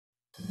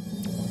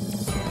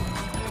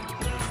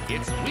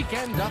It's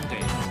Weekend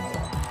Update.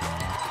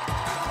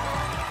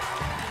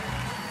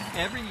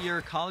 Every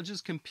year,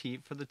 colleges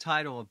compete for the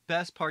title of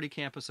Best Party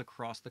Campus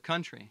across the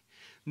country.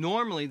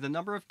 Normally, the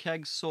number of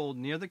kegs sold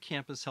near the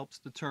campus helps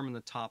determine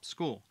the top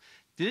school.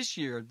 This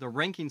year, the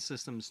ranking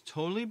system is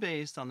totally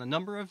based on the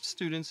number of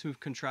students who've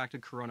contracted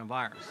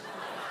coronavirus.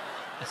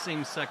 A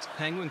same-sex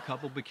penguin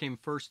couple became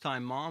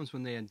first-time moms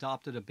when they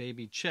adopted a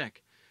baby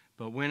chick.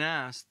 But when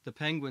asked, the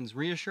penguins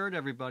reassured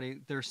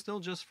everybody they're still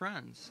just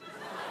friends.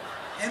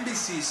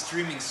 NBC's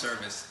streaming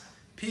service,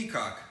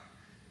 Peacock,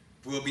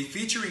 will be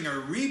featuring a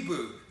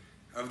reboot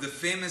of the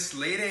famous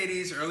late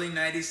 80s, early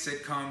 90s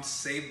sitcom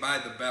Saved by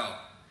the Bell.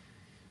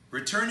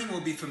 Returning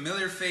will be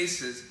familiar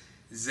faces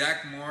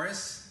Zach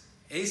Morris,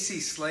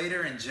 A.C.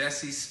 Slater, and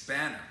Jesse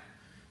Spano.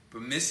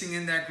 But missing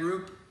in that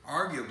group,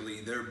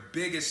 arguably their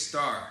biggest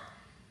star,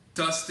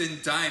 Dustin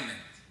Diamond,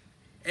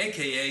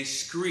 aka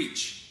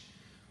Screech,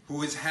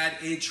 who has had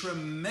a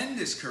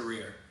tremendous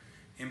career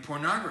in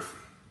pornography,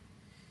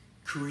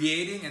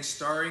 creating and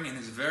starring in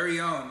his very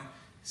own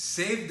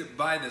Saved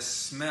by the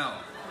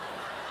Smell,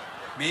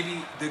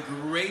 maybe the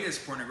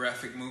greatest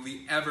pornographic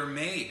movie ever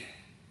made.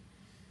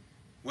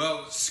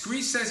 Well,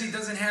 Screech says he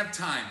doesn't have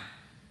time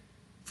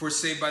for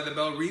Saved by the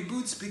Bell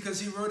reboots because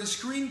he wrote a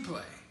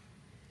screenplay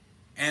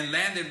and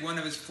landed one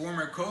of his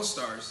former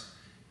co-stars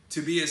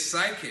to be his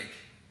sidekick.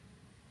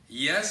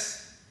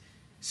 Yes,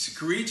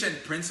 Screech and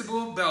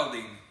Principal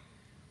Belding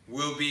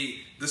will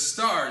be the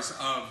stars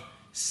of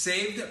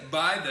Saved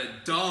by the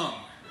Dong.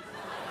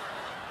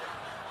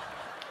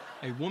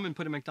 A woman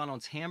put a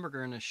McDonald's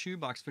hamburger in a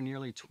shoebox for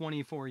nearly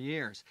 24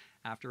 years.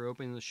 After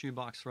opening the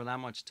shoebox for that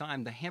much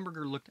time, the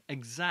hamburger looked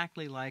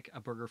exactly like a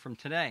burger from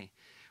today.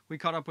 We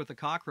caught up with the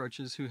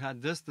cockroaches who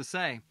had this to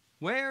say: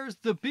 "Where's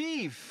the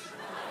beef?"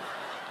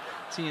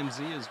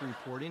 TMZ is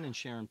reporting and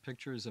sharing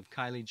pictures of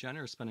Kylie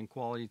Jenner spending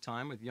quality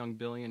time with young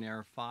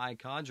billionaire Phi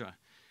Kadra.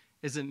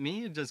 Is it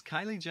me, or does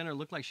Kylie Jenner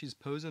look like she's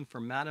posing for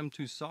Madame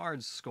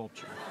Tussauds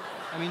sculpture?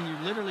 I mean, you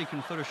literally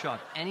can Photoshop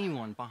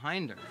anyone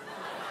behind her.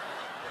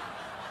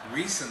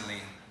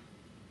 Recently,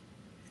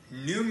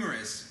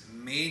 numerous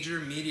major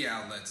media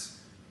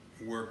outlets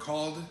were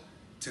called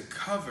to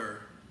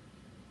cover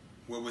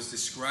what was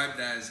described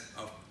as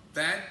a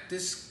fat,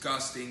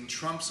 disgusting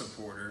Trump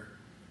supporter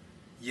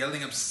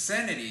yelling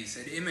obscenities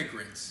at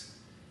immigrants,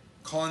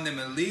 calling them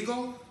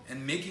illegal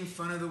and making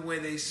fun of the way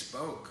they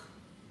spoke.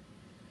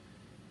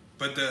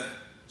 But the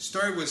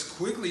story was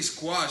quickly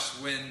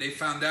squashed when they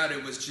found out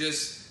it was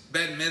just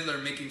Bette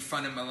Midler making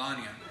fun of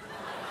Melania.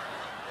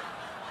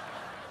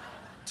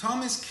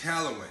 Thomas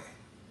Callaway,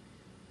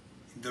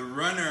 the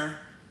runner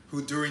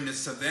who during the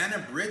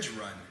Savannah Bridge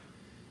run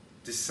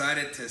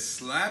decided to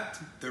slap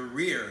the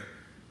rear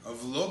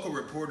of local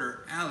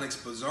reporter Alex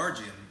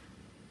Bazarjian,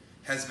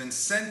 has been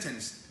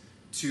sentenced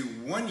to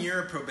 1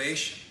 year of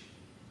probation.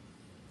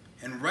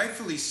 And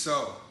rightfully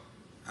so.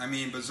 I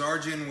mean,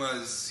 Bazarjian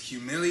was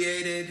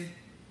humiliated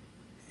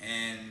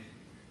and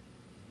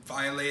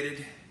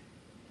violated.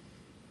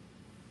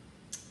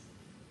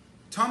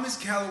 Thomas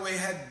Callaway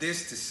had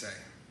this to say: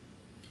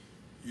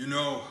 "You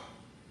know,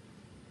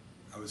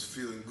 I was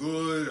feeling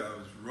good, I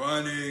was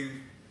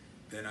running,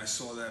 then I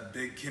saw that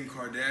big Kim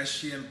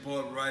Kardashian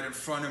butt right in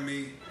front of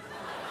me.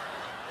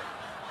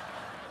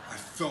 I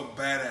felt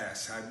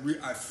badass.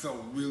 I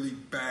felt really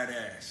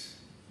badass."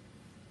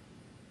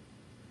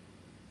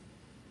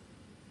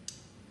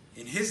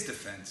 In his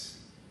defense,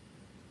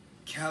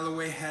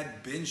 Callaway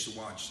had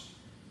binge-watched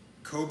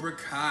Cobra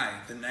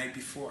Kai the night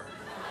before,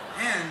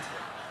 and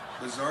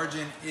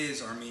Bazarjian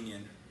is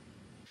Armenian.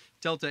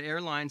 Delta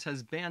Airlines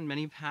has banned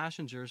many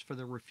passengers for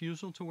their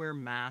refusal to wear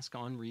masks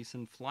on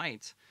recent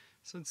flights.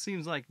 So it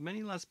seems like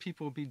many less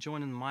people will be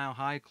joining the Mile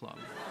High Club.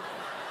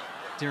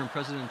 During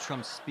President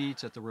Trump's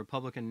speech at the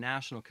Republican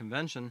National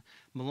Convention,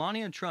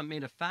 Melania Trump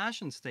made a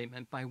fashion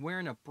statement by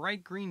wearing a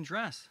bright green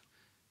dress.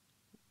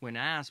 When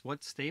asked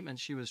what statement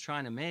she was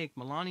trying to make,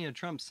 Melania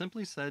Trump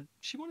simply said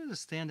she wanted to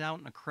stand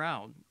out in a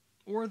crowd,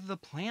 or the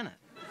planet.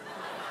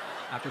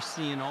 After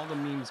seeing all the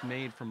memes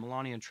made from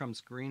Melania Trump's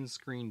green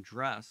screen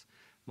dress,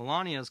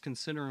 Melania is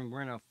considering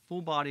wearing a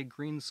full-body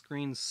green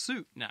screen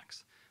suit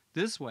next.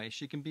 This way,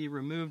 she can be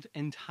removed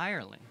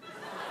entirely.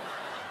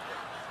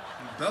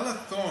 Bella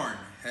Thorne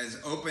has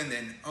opened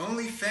an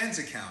OnlyFans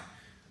account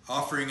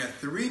offering a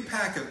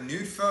 3-pack of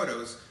nude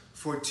photos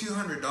for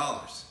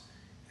 $200.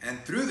 And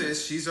through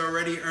this, she's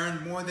already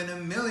earned more than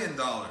 $1 million.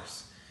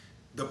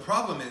 The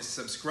problem is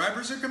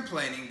subscribers are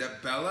complaining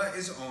that Bella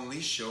is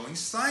only showing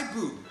side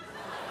boob.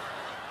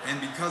 And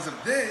because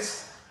of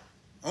this,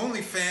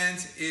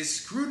 OnlyFans is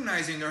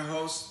scrutinizing their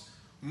hosts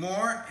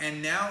more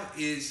and now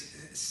is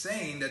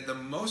saying that the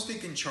most they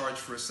can charge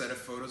for a set of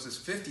photos is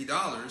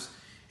 $50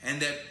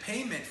 and that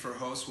payment for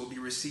hosts will be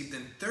received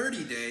in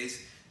 30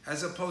 days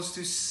as opposed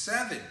to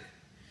 7.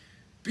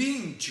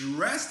 Being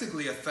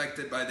drastically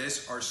affected by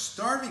this are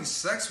starving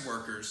sex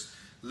workers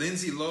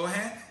Lindsay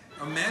Lohan,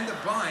 Amanda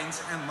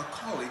Bynes, and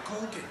Macaulay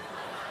Culkin.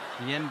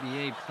 The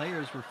NBA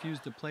players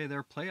refused to play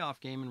their playoff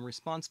game in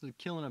response to the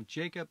killing of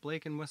Jacob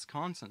Blake in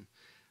Wisconsin.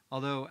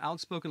 Although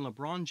outspoken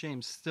LeBron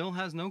James still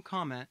has no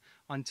comment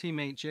on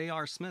teammate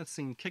J.R. Smith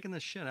seen kicking the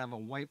shit out of a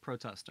white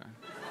protester.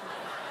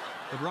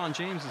 LeBron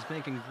James is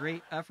making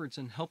great efforts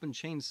in helping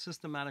change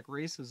systematic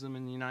racism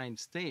in the United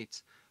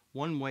States.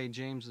 One way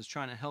James is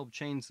trying to help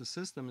change the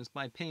system is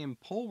by paying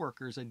poll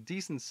workers a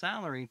decent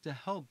salary to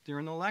help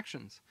during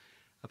elections.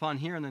 Upon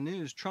hearing the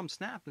news, Trump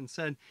snapped and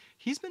said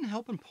he's been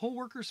helping poll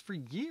workers for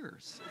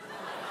years.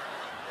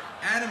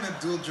 Adam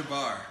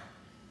Abdul-Jabbar,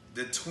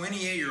 the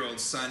 28-year-old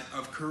son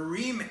of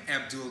Kareem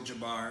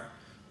Abdul-Jabbar,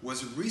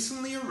 was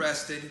recently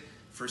arrested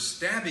for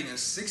stabbing a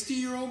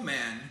 60-year-old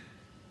man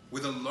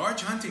with a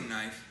large hunting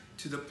knife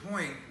to the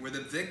point where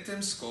the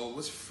victim's skull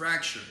was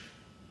fractured.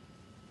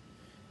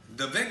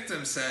 The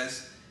victim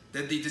says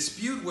that the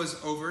dispute was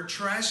over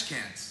trash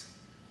cans,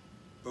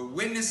 but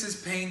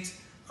witnesses paint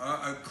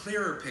a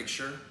clearer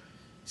picture,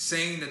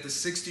 saying that the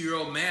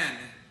 60-year-old man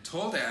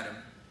told Adam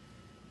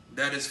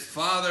that his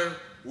father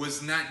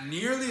was not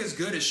nearly as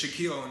good as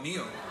Shaquille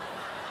O'Neal,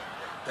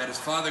 that his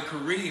father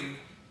Kareem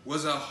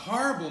was a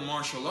horrible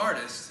martial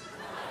artist,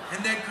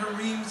 and that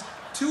Kareem's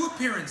 2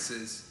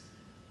 appearances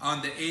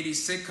on the 80s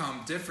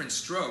sitcom Different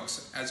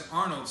Strokes as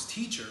Arnold's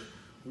teacher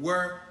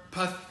were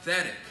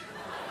pathetic.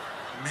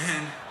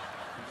 Man,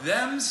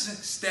 them's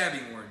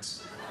stabbing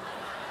words.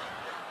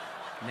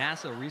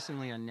 NASA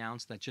recently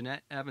announced that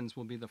Jeanette Evans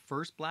will be the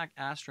first black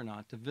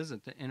astronaut to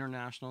visit the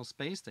International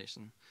Space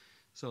Station.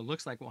 So it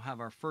looks like we'll have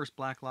our first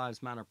Black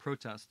Lives Matter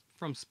protest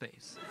from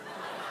space.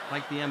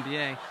 Like the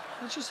NBA,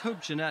 let's just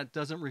hope Jeanette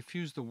doesn't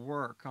refuse to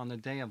work on the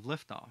day of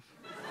liftoff.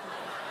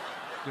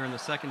 During the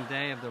second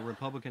day of the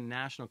Republican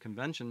National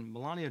Convention,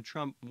 Melania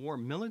Trump wore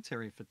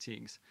military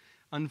fatigues.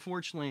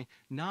 Unfortunately,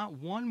 not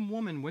one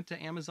woman went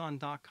to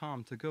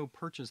Amazon.com to go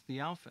purchase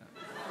the outfit.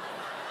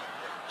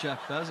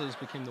 Jeff Bezos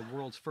became the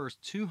world's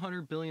first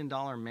 $200 billion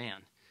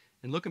man.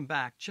 And looking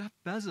back, Jeff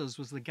Bezos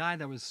was the guy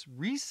that was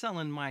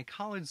reselling my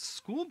college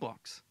school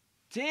books.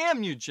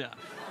 Damn you, Jeff!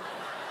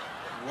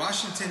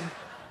 Washington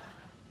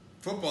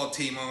football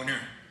team owner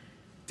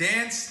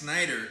Dan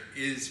Snyder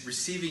is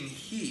receiving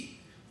heat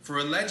for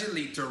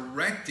allegedly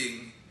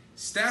directing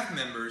staff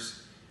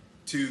members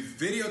to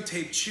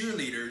videotape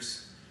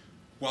cheerleaders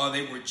while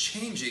they were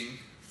changing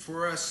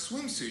for a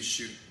swimsuit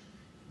shoot,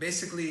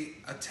 basically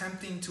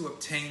attempting to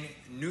obtain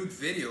nude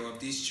video of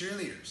these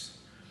cheerleaders.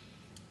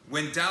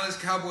 When Dallas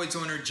Cowboys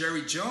owner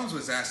Jerry Jones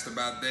was asked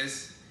about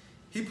this,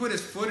 he put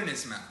his foot in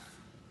his mouth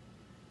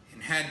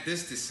and had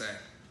this to say.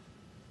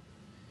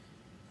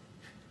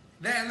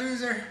 That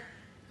loser,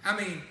 I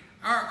mean,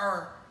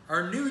 our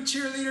new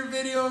cheerleader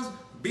videos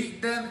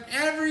beat them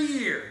every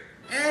year.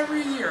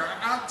 Every year.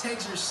 Our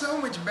outtakes are so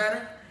much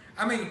better.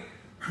 I mean,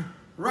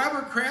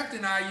 Robert Kraft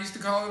and I used to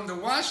call him the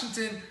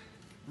Washington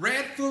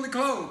Red Fully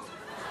Clothed.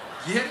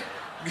 Get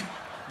it?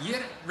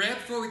 Get it? Red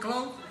Fully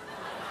Clothed?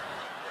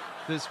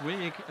 This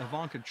week,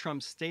 Ivanka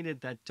Trump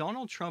stated that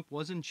Donald Trump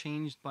wasn't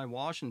changed by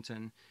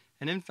Washington,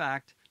 and in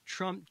fact,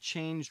 Trump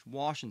changed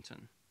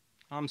Washington.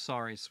 I'm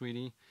sorry,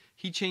 sweetie.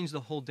 He changed the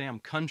whole damn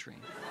country.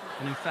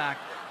 And in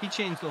fact, he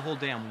changed the whole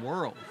damn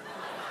world.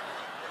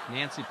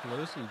 Nancy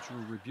Pelosi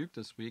drew rebuke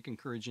this week,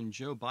 encouraging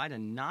Joe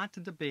Biden not to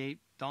debate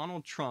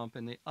Donald Trump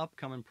in the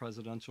upcoming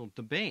presidential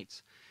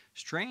debates.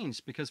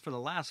 Strange, because for the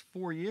last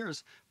 4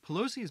 years,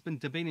 Pelosi has been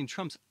debating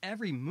Trump's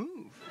every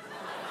move.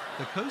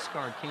 The Coast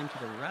Guard came to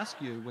the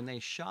rescue when they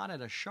shot at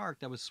a shark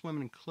that was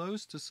swimming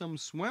close to some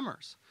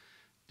swimmers.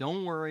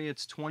 Don't worry,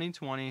 it's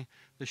 2020.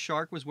 The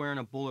shark was wearing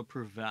a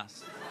bulletproof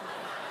vest.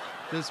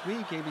 This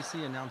week,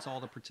 ABC announced all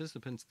the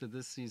participants to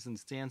this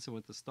season's Dancing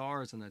with the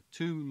Stars, and the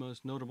 2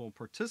 most notable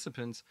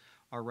participants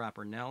are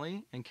rapper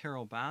Nelly and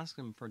Carole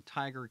Baskin for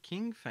Tiger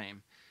King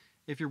fame.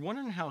 If you're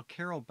wondering how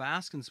Carole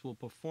Baskins will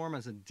perform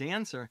as a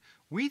dancer,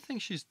 we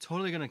think she's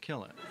totally going to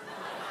kill it.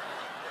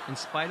 In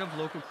spite of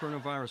local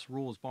coronavirus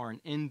rules barring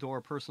indoor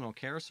personal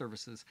care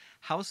services,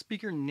 House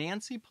Speaker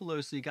Nancy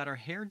Pelosi got her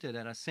hair did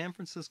at a San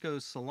Francisco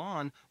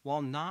salon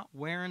while not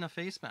wearing a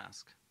face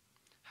mask.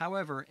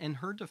 However, in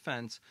her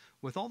defense,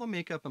 with all the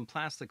makeup and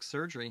plastic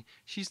surgery,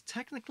 she's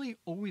technically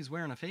always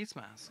wearing a face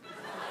mask.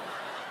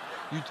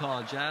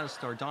 Utah Jazz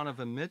star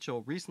Donovan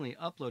Mitchell recently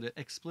uploaded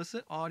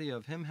explicit audio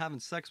of him having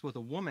sex with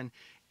a woman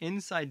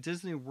inside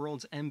Disney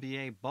World's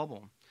NBA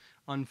bubble.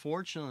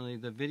 Unfortunately,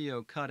 the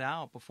video cut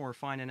out before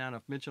finding out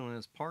if Mitchell and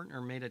his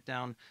partner made it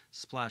down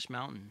Splash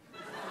Mountain.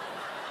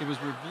 It was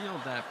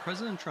revealed that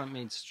President Trump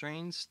made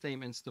strange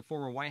statements to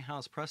former White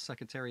House Press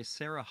Secretary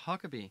Sarah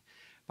Huckabee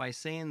by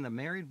saying the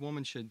married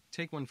woman should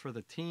take one for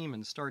the team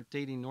and start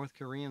dating North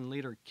Korean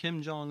leader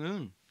Kim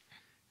Jong-un.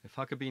 If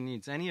Huckabee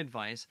needs any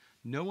advice,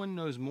 no one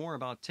knows more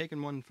about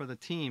taking one for the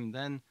team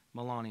than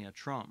Melania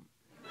Trump.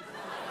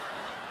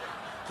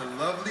 The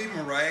lovely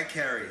Mariah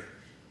Carey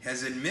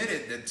has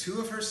admitted that 2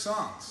 of her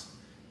songs,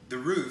 The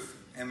Roof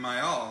and My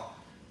All,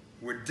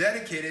 were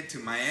dedicated to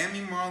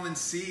Miami Marlins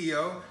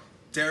CEO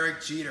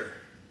Derek Jeter.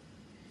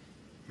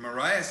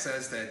 Mariah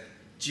says that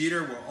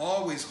Jeter will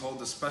always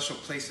hold a special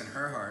place in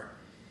her heart.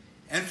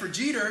 And for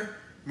Jeter,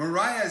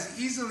 Mariah is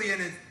easily in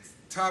the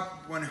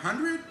top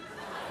 100,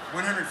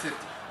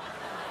 150.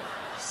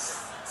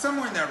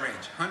 Somewhere in that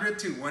range, 100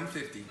 to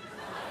 150.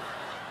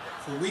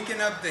 For Weekend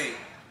Update,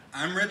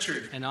 I'm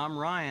Richard. And I'm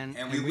Ryan.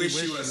 And we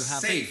wish you a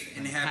safe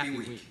and happy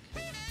week.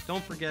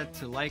 Don't forget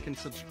to like and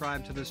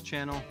subscribe to this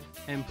channel.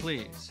 And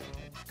please,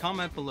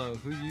 comment below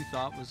who you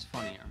thought was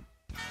funnier.